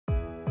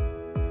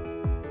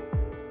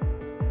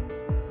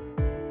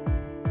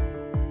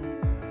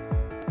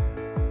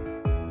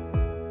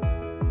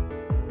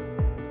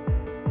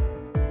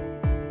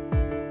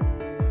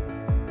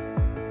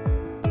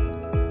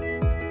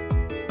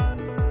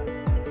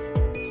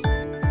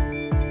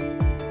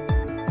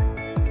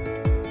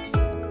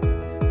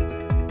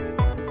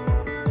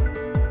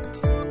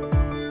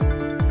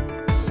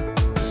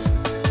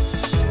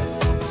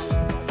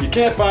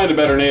can't find a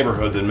better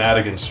neighborhood than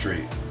Madigan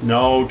Street.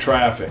 No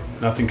traffic.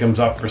 Nothing comes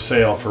up for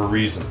sale for a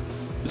reason.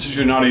 This is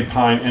your Naughty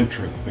Pine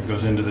entry that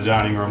goes into the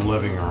dining room,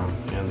 living room,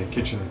 and the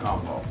kitchen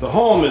combo. The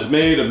home is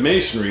made of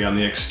masonry on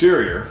the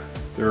exterior.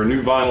 There are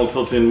new vinyl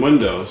tilt-in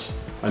windows,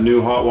 a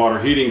new hot water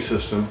heating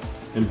system,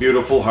 and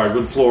beautiful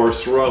hardwood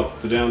floors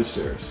throughout the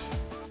downstairs.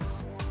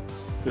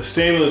 The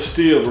stainless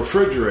steel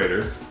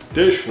refrigerator,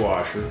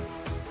 dishwasher,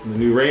 and the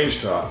new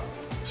range top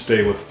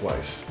stay with the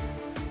place.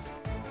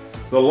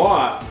 The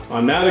lot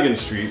on Madigan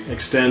Street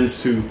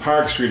extends to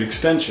Park Street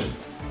Extension.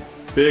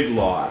 Big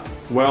lot,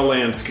 well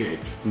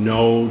landscaped,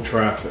 no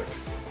traffic.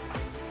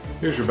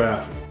 Here's your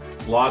bathroom.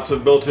 Lots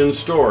of built-in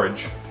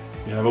storage.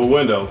 You have a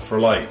window for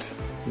light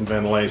and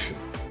ventilation.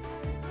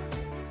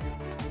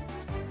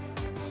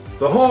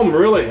 The home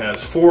really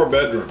has 4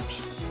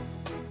 bedrooms.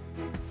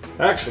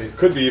 Actually, it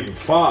could be even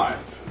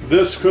 5.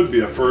 This could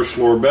be a first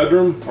floor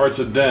bedroom or it's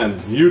a den,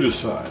 you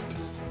decide.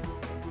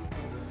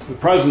 The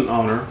present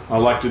owner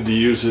elected to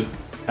use it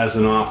as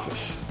an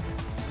office.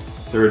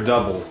 There are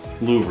double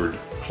louvered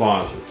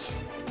closets.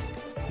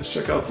 Let's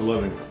check out the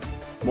living room.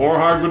 More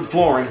hardwood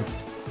flooring.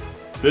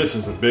 This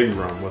is a big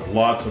room with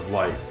lots of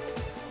light.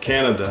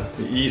 Canada,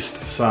 the east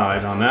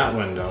side on that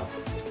window,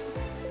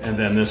 and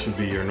then this would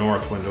be your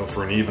north window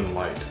for an even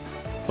light.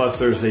 Plus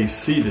there's a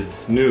seated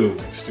new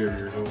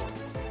exterior door.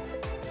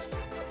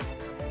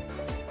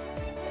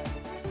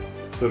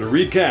 So to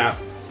recap,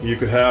 you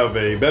could have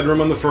a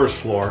bedroom on the first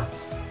floor,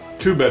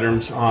 2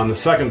 bedrooms on the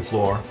second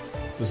floor.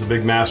 There's a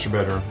big master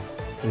bedroom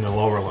in the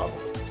lower level.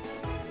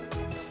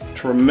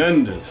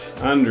 Tremendous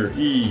under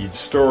eave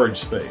storage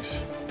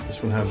space.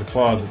 This one has a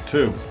closet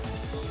too.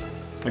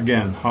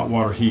 Again, hot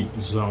water heat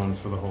is zoned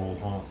for the whole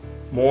home.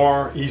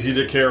 More easy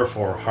to care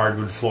for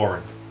hardwood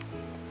flooring.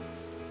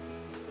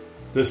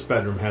 This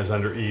bedroom has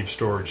under eave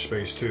storage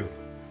space too.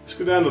 Let's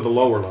go down to the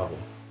lower level.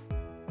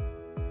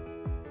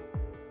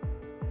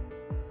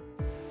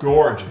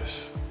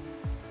 Gorgeous.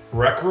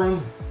 Rec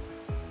room,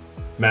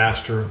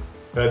 master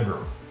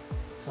bedroom,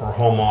 or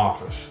home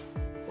office.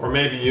 Or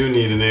maybe you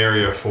need an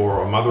area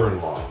for a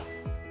mother-in-law.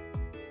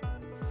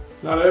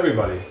 Not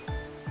everybody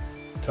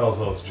tells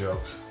those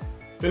jokes.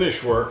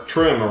 Finish work,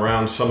 trim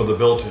around some of the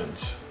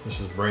built-ins. This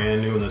is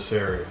brand new in this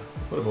area.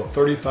 Put about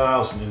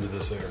 $30,000 into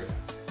this area.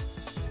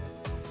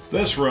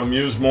 This room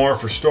used more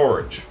for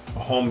storage, a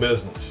home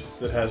business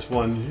that has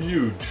one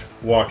huge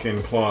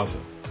walk-in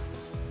closet.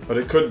 But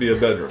it could be a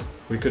bedroom.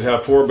 We could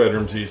have 4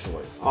 bedrooms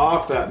easily.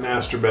 Off that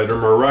master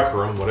bedroom or rec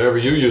room, whatever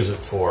you use it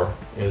for,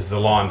 is the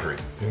laundry.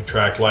 New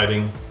track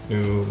lighting,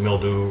 new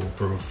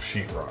mildew-proof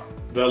sheetrock.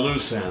 The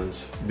loose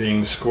ends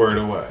being squared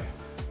away.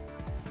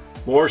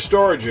 More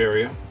storage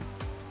area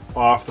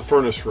off the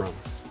furnace room.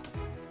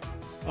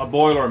 A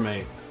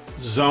Boilermate,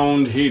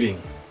 zoned heating,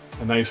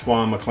 a nice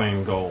Juan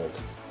McLean gold.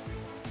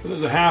 So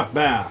there's a half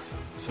bath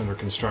that's under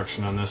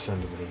construction on this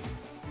end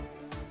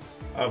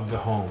of the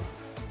home.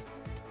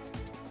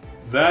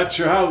 That's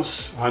your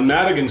house on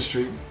Madigan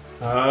Street.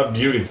 A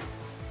beauty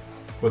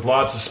with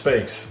lots of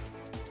space.